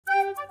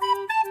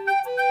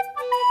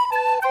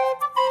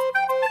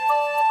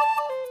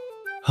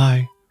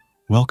Hi,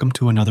 welcome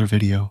to another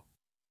video.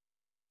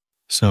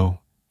 So,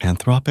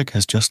 Anthropic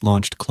has just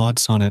launched Claude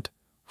Sonnet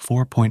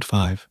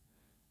 4.5,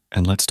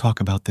 and let's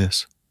talk about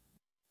this.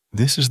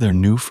 This is their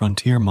new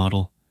frontier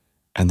model,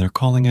 and they're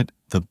calling it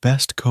the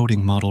best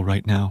coding model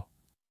right now.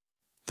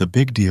 The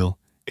big deal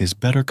is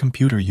better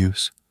computer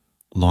use,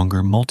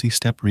 longer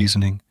multi-step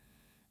reasoning,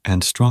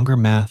 and stronger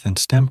math and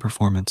STEM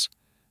performance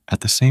at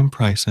the same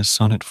price as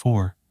Sonnet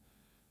 4,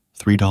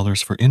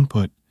 $3 for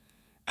input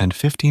and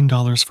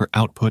 $15 for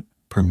output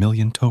per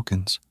million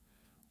tokens,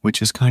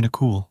 which is kinda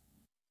cool.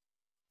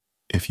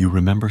 If you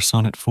remember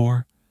Sonnet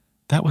 4,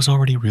 that was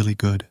already really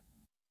good.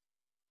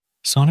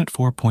 Sonnet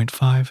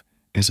 4.5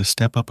 is a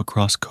step up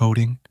across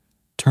coding,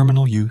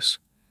 terminal use,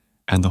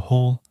 and the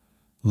whole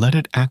let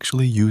it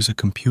actually use a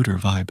computer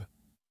vibe.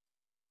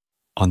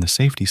 On the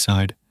safety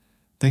side,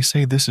 they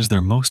say this is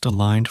their most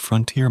aligned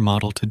frontier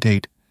model to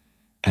date,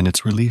 and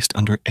it's released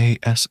under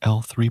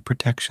ASL3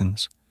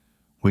 protections,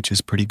 which is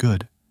pretty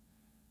good.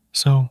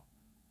 So,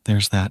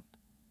 there's that.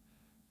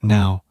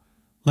 Now,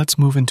 let's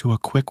move into a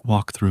quick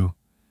walkthrough,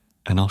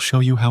 and I'll show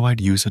you how I'd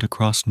use it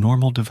across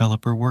normal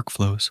developer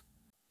workflows.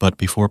 But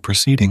before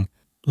proceeding,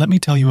 let me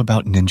tell you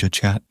about Ninja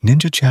Chat.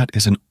 Ninja Chat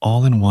is an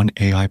all-in-one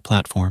AI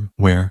platform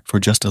where, for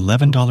just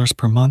 $11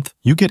 per month,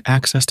 you get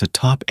access to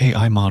top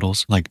AI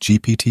models like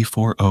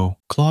GPT-4o,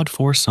 Claude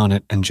 4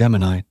 Sonnet, and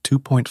Gemini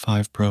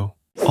 2.5 Pro,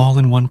 all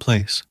in one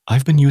place.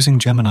 I've been using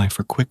Gemini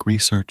for quick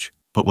research,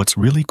 but what's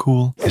really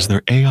cool is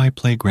their AI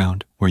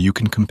playground, where you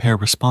can compare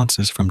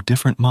responses from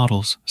different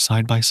models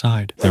side by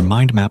side. Their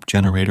mind map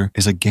generator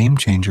is a game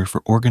changer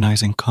for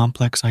organizing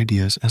complex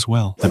ideas as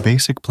well. The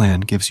basic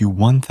plan gives you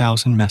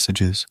 1,000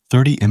 messages,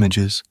 30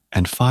 images,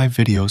 and 5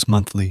 videos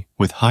monthly,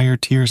 with higher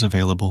tiers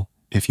available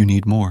if you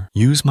need more.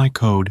 Use my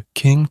code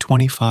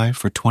KING25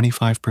 for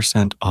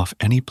 25% off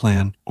any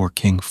plan, or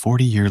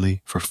KING40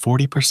 yearly for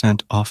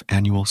 40% off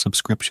annual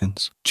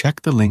subscriptions.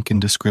 Check the link in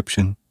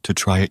description to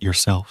try it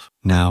yourself.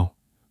 Now,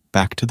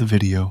 back to the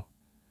video.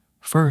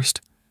 First,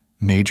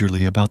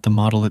 majorly about the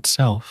model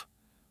itself,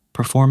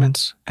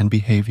 performance, and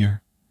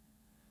behavior.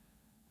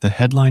 The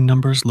headline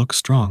numbers look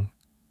strong.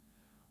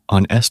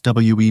 On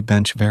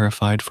SWE-bench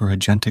verified for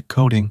agentic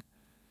coding,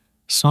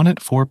 Sonnet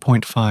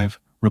 4.5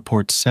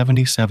 reports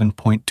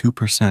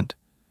 77.2%,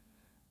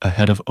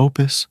 ahead of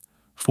Opus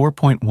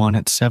 4.1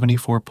 at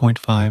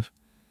 74.5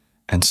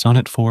 and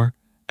Sonnet 4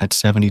 at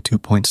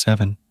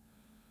 72.7,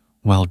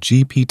 while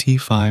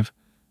GPT-5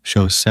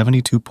 shows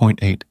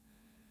 72.8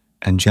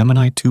 and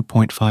Gemini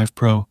 2.5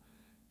 Pro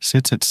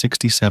sits at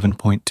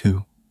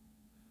 67.2.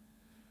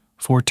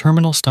 For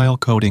terminal-style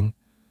coding,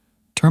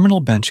 Terminal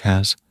Bench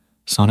has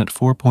Sonnet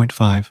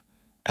 4.5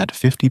 at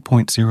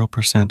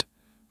 50.0%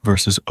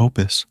 versus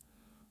Opus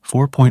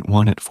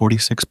 4.1 at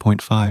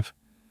 46.5,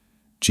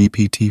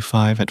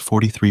 GPT-5 at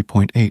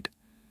 43.8,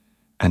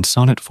 and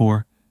Sonnet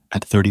 4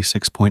 at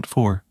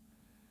 36.4.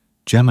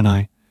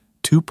 Gemini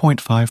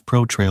 2.5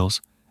 Pro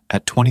trails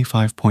at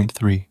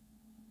 25.3.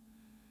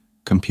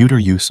 Computer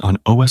use on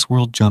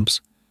OSWorld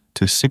jumps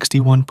to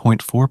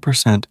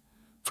 61.4%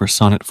 for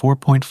Sonnet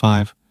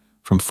 4.5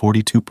 from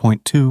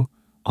 42.2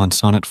 on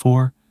Sonnet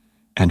 4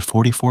 and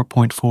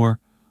 44.4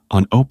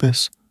 on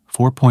Opus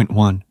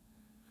 4.1,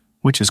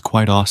 which is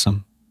quite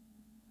awesome.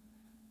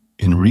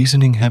 In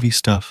reasoning-heavy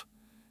stuff,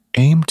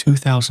 AIME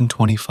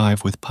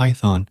 2025 with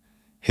Python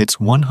hits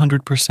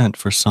 100%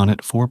 for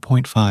Sonnet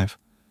 4.5,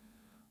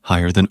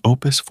 higher than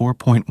Opus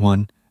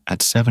 4.1 at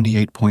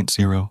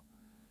 78.0,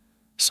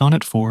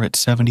 Sonnet 4 at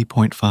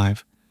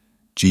 70.5,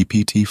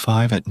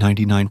 GPT-5 at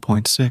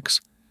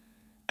 99.6,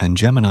 and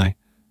Gemini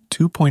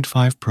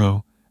 2.5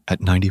 Pro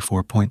at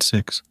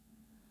 94.6.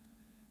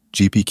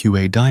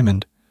 GPQA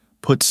Diamond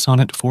puts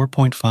Sonnet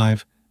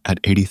 4.5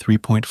 at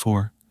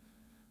 83.4,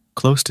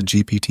 close to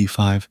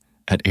GPT-5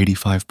 at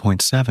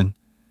 85.7,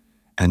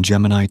 and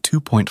Gemini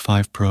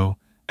 2.5 Pro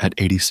at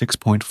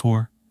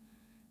 86.4,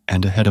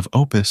 and ahead of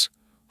Opus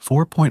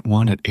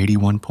 4.1 at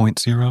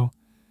 81.0,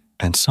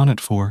 and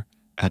Sonnet 4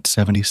 at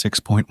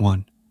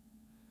 76.1.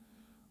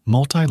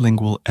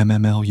 Multilingual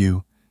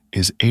MMLU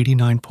is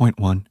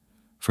 89.1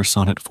 for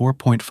Sonnet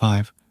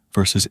 4.5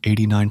 versus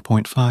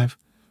 89.5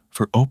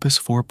 for Opus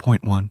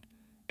 4.1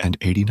 and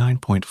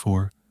 89.4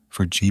 for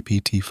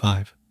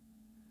GPT-5.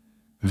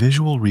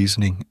 Visual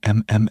Reasoning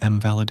MMM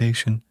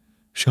validation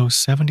shows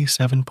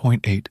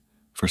 77.8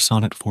 for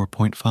Sonnet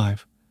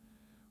 4.5,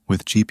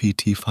 with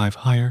GPT-5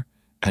 higher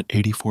at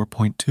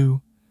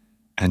 84.2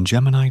 and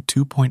Gemini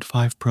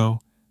 2.5 Pro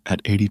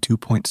at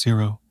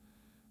 82.0,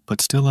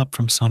 but still up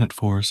from Sonnet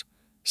 4's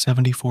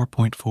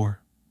 74.4.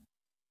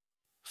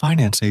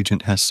 Finance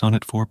Agent has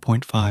Sonnet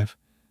 4.5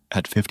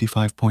 at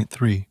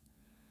 55.3,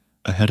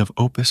 ahead of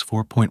Opus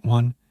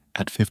 4.1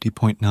 at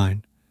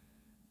 50.9,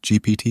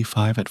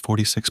 GPT-5 at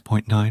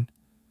 46.9,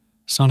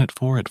 Sonnet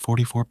 4 at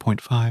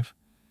 44.5,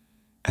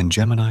 and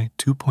Gemini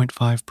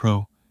 2.5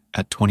 Pro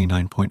at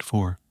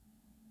 29.4.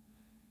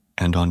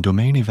 And on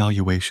domain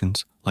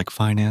evaluations like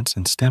finance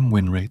and STEM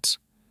win rates,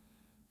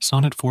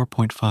 Sonnet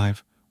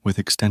 4.5 with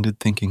extended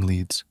thinking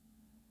leads.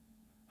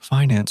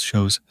 Finance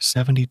shows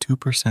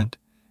 72%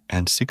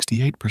 and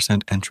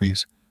 68%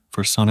 entries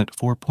for Sonnet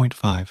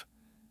 4.5,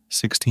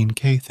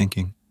 16K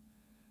thinking,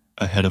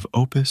 ahead of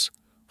Opus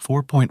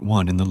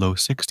 4.1 in the low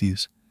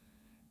 60s,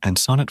 and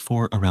Sonnet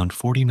 4 around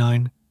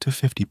 49 to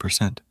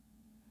 50%.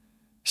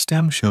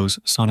 STEM shows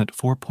Sonnet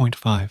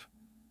 4.5,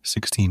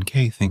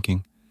 16K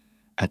thinking,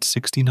 at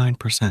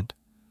 69%,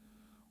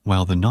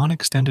 while the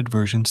non-extended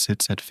version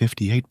sits at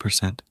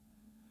 58%.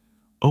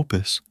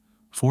 Opus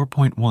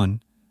 4.1,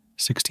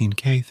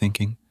 16K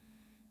thinking,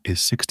 is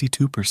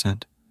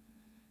 62%,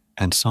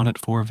 and Sonnet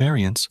 4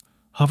 variants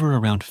hover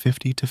around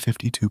 50 to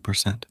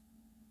 52%.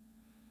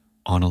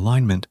 On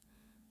alignment,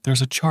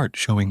 there's a chart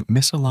showing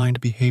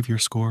misaligned behavior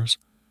scores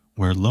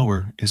where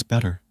lower is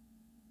better.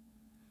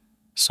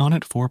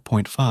 Sonnet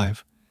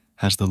 4.5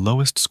 has the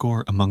lowest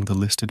score among the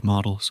listed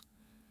models,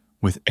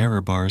 with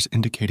error bars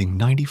indicating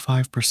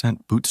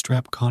 95%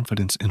 bootstrap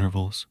confidence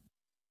intervals.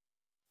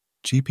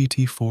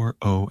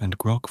 GPT-4o and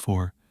Grok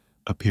 4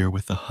 appear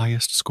with the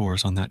highest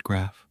scores on that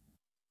graph,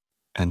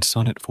 and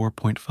Sonnet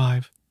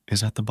 4.5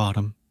 is at the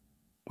bottom,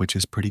 which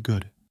is pretty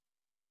good.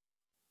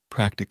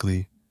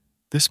 Practically,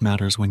 this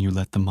matters when you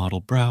let the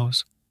model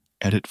browse,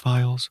 edit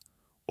files,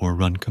 or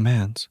run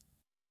commands.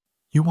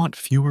 You want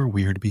fewer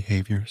weird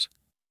behaviors.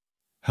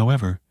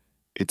 However,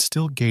 it's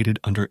still gated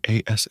under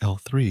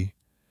ASL3,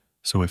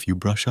 so if you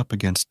brush up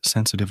against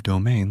sensitive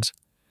domains,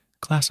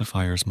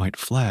 classifiers might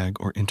flag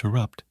or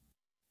interrupt.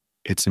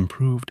 It's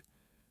improved,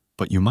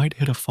 but you might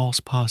hit a false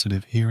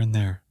positive here and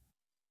there.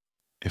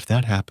 If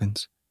that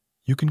happens,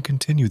 you can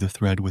continue the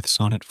thread with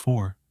Sonnet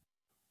 4,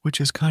 which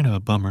is kinda a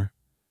bummer,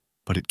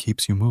 but it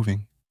keeps you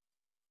moving.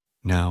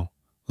 Now,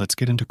 let's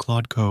get into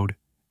Claude Code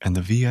and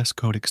the VS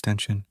Code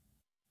extension,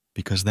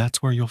 because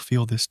that's where you'll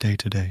feel this day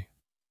to day.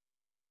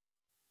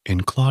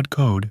 In Claude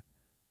Code,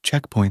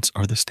 checkpoints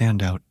are the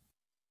standout.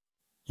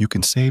 You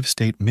can save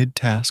state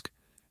mid-task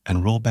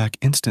and roll back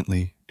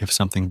instantly if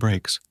something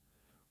breaks,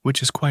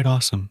 which is quite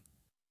awesome.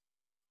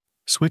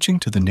 Switching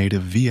to the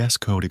native VS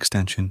Code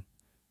extension,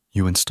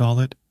 you install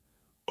it,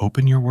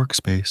 open your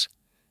workspace,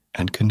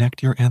 and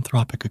connect your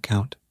Anthropic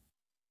account.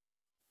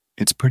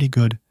 It's pretty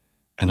good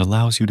and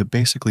allows you to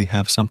basically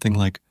have something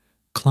like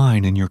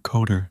Klein in your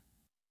CODER.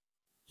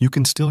 You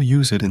can still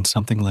use it in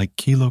something like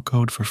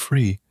KiloCode for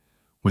free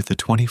with the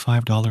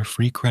 $25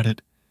 free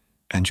credit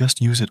and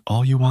just use it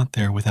all you want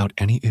there without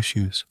any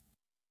issues.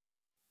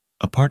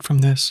 Apart from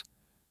this,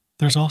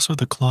 there's also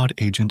the Claude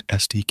Agent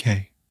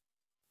SDK.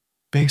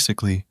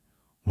 Basically,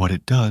 what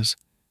it does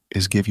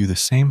is give you the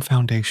same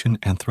foundation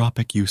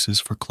Anthropic uses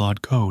for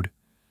Claude Code,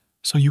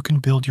 so you can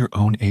build your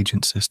own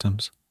agent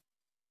systems.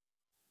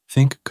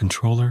 Think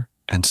controller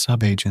and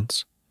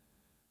subagents,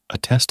 a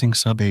testing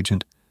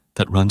subagent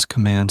that runs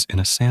commands in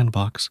a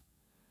sandbox,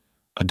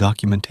 a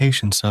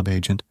documentation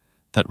subagent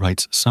that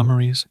writes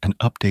summaries and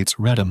updates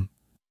Redum,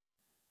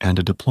 and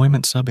a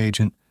deployment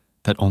subagent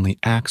that only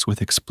acts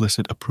with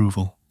explicit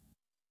approval.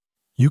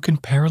 You can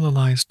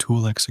parallelize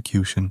tool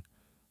execution,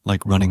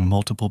 like running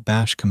multiple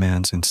bash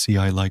commands in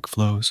CI-like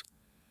flows,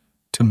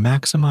 to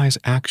maximize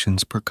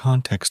actions per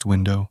context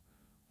window,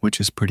 which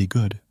is pretty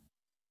good.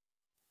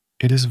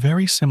 It is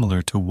very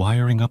similar to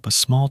wiring up a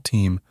small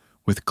team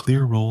with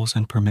clear roles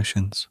and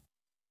permissions.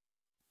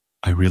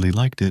 I really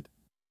liked it,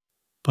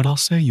 but I'll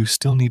say you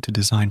still need to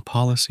design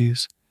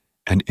policies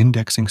and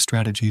indexing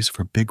strategies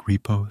for big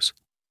repos.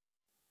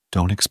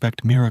 Don't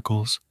expect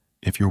miracles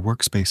if your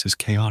workspace is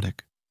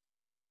chaotic.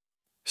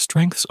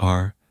 Strengths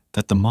are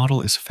that the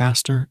model is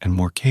faster and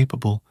more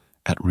capable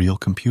at real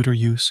computer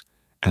use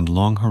and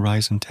long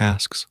horizon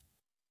tasks.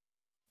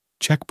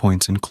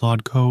 Checkpoints in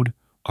Claude Code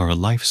are a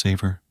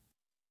lifesaver.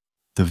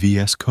 The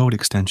VS Code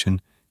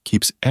extension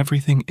keeps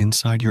everything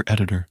inside your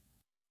editor.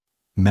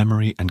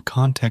 Memory and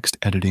context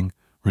editing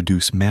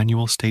reduce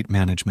manual state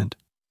management.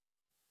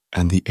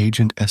 And the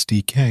Agent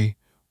SDK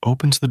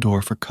opens the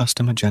door for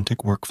custom agentic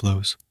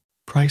workflows.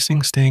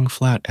 Pricing staying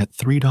flat at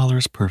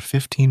 $3 per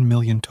 15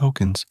 million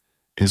tokens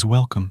is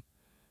welcome,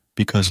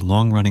 because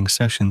long-running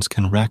sessions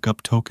can rack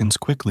up tokens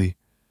quickly,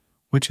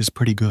 which is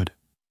pretty good.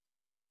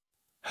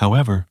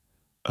 However,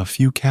 a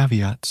few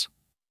caveats.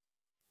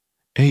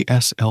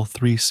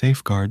 ASL3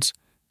 safeguards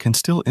can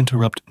still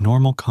interrupt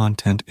normal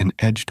content in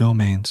edge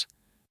domains.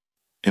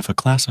 If a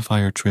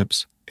classifier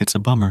trips, it's a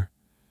bummer,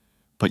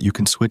 but you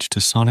can switch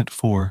to Sonnet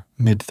 4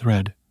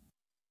 mid-thread.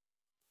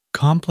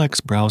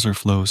 Complex browser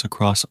flows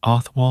across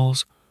auth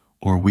walls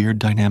or weird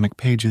dynamic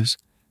pages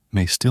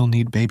may still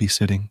need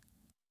babysitting.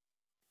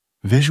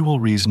 Visual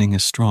reasoning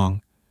is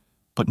strong,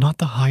 but not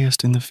the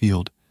highest in the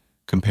field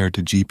compared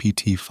to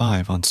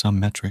GPT-5 on some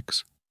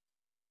metrics.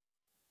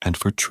 And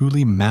for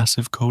truly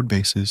massive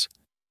codebases,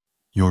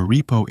 your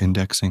repo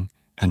indexing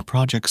and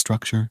project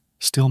structure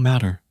still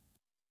matter.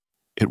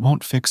 It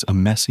won't fix a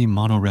messy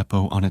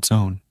monorepo on its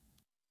own.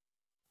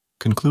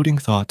 Concluding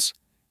thoughts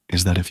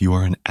is that if you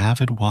are an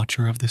avid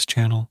watcher of this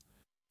channel,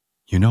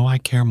 you know I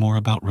care more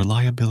about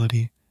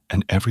reliability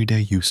and everyday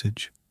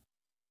usage.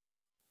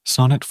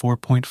 Sonnet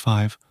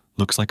 4.5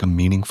 looks like a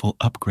meaningful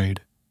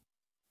upgrade.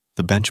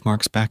 The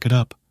benchmarks back it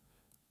up,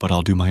 but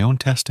I'll do my own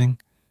testing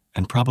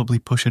and probably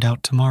push it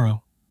out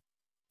tomorrow.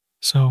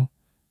 So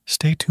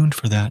stay tuned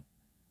for that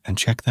and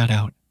check that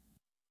out.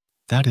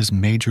 That is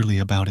majorly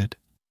about it.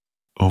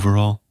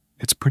 Overall,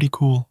 it's pretty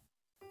cool.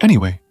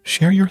 Anyway,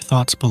 share your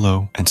thoughts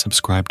below and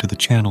subscribe to the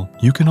channel.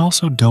 You can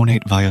also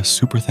donate via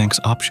Super Thanks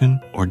option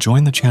or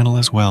join the channel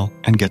as well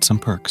and get some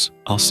perks.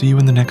 I'll see you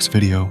in the next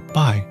video.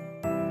 Bye.